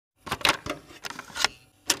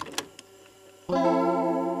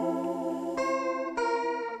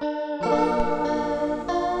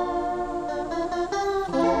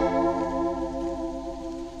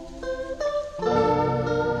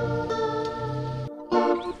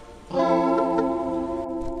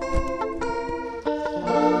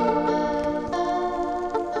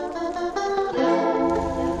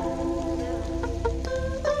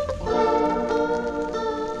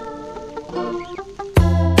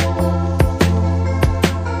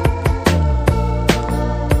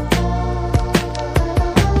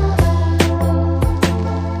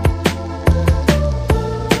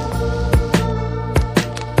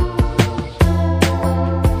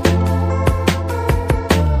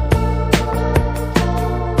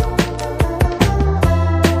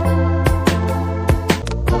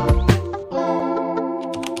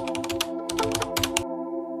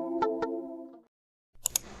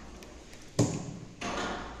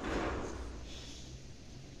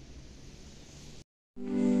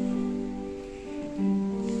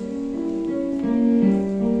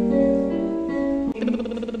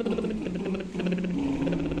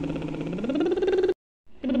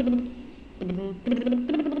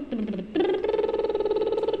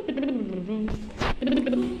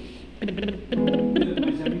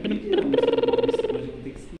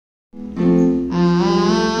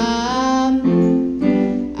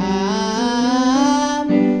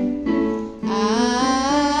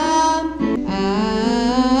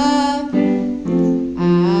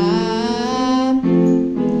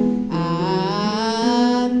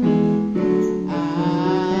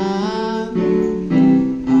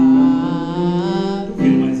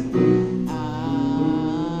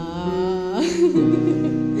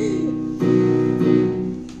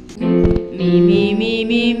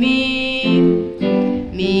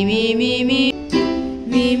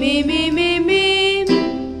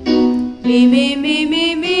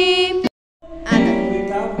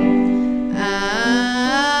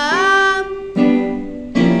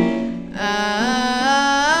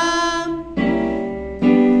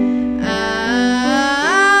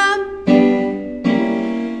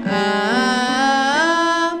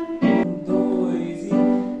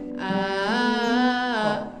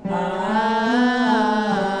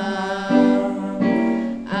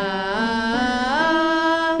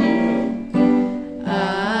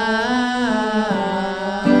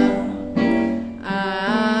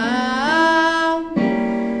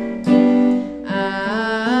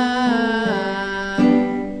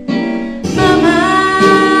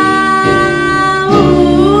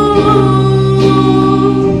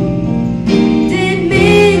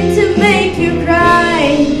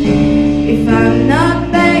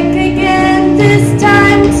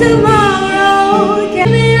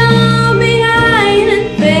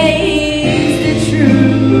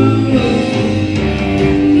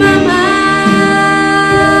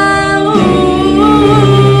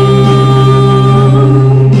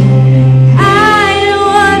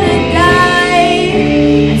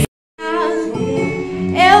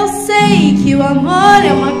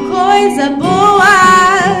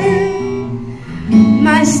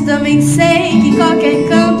Mas também sei que qualquer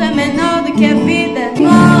canto é menor do que a vida.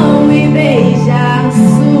 Mão e beija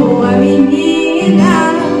sua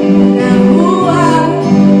menina na rua.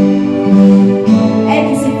 É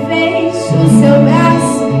que se fez o seu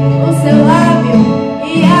braço, o seu lábio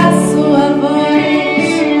e a sua voz.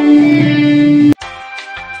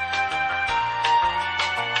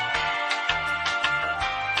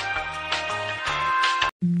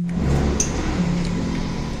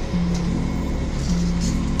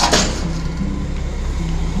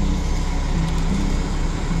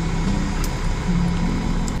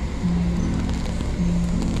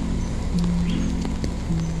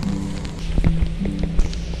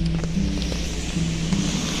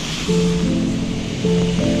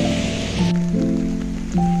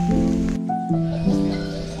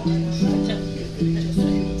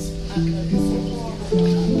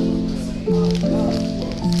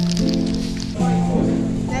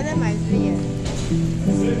 Nada mais, Ryann.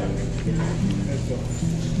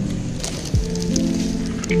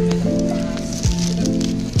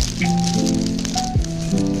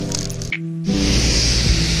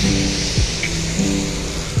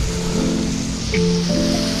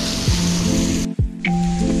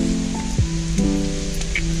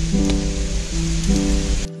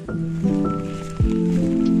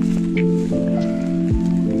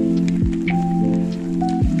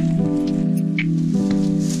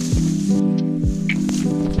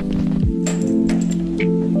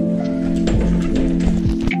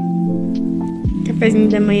 Cafézinho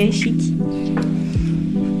da manhã chique.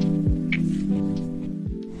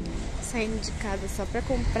 Saindo de casa só pra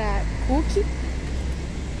comprar cookie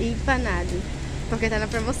e empanado, porque tá na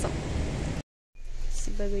promoção.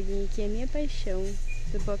 Esse bagulhinho aqui é minha paixão,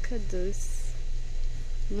 pipoca doce,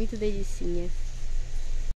 muito delicinha.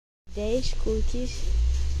 10 cookies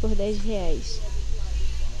por R$10,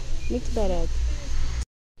 muito barato.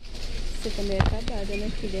 Você tá meio acabada,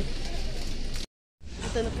 né, filha?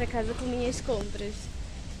 Voltando pra casa com minhas compras.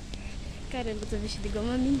 Caramba, eu tô vestida igual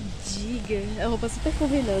uma mendiga. A roupa super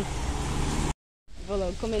combinando. Vou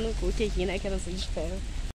logo comendo um cookie aqui, né? Que eu não sei de ferro.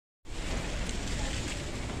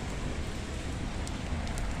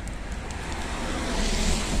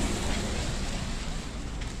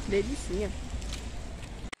 Delicinha.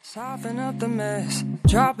 Soften up the mess,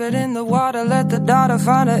 drop it in the water, let the daughter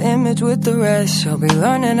find her image with the rest. She'll be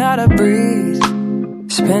learning how to breathe,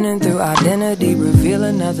 spinning through identity, reveal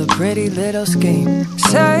another pretty little scheme.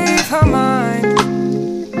 Save her mind,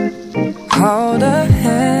 hold her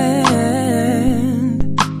hand,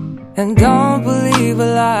 and don't believe a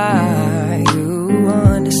lie, you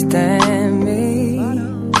understand me.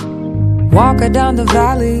 Walk her down the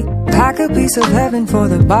valley, Pack a piece of heaven for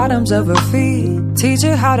the bottoms of her feet. Teach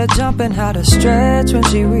her how to jump and how to stretch when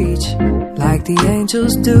she reach, like the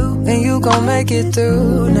angels do, and you gon' make it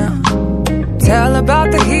through now. Tell about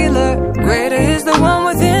the healer, greater is the one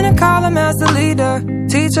within, and call him as the leader.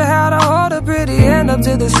 Teach her how to hold a pretty hand up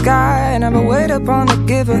to the sky, and have a wait upon the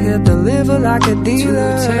giver, he'll deliver like a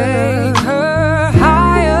dealer. To take her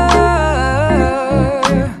higher,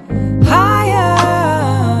 higher.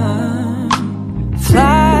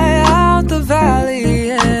 Fly out the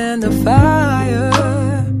valley and the fire.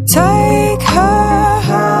 Take her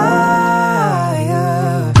higher,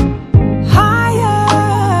 higher.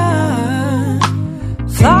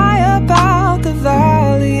 Fly about the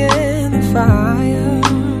valley and the fire.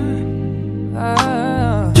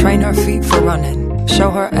 Train her feet for running.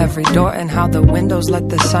 Show her every door and how the windows let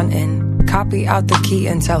the sun in. Copy out the key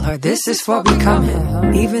and tell her this is for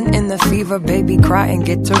becoming. Even in the fever, baby, cry and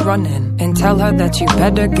get to running. And tell her that you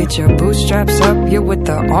better get your bootstraps up. You're with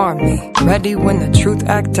the army, ready when the truth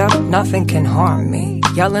act up. Nothing can harm me.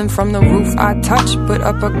 Yelling from the roof, I touch, put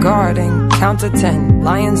up a guard and count to 10.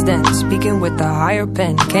 Lion's den, speaking with the higher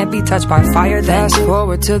pen. Can't be touched by fire then. Fast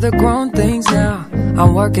forward to the grown things now.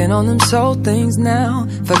 I'm working on them soul things now.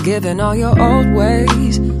 Forgiving all your old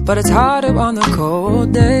ways, but it's harder on the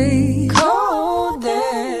cold days. Cold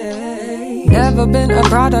days. Never been a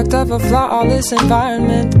product of a flawless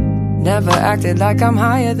environment. Never acted like I'm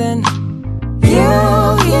higher than you.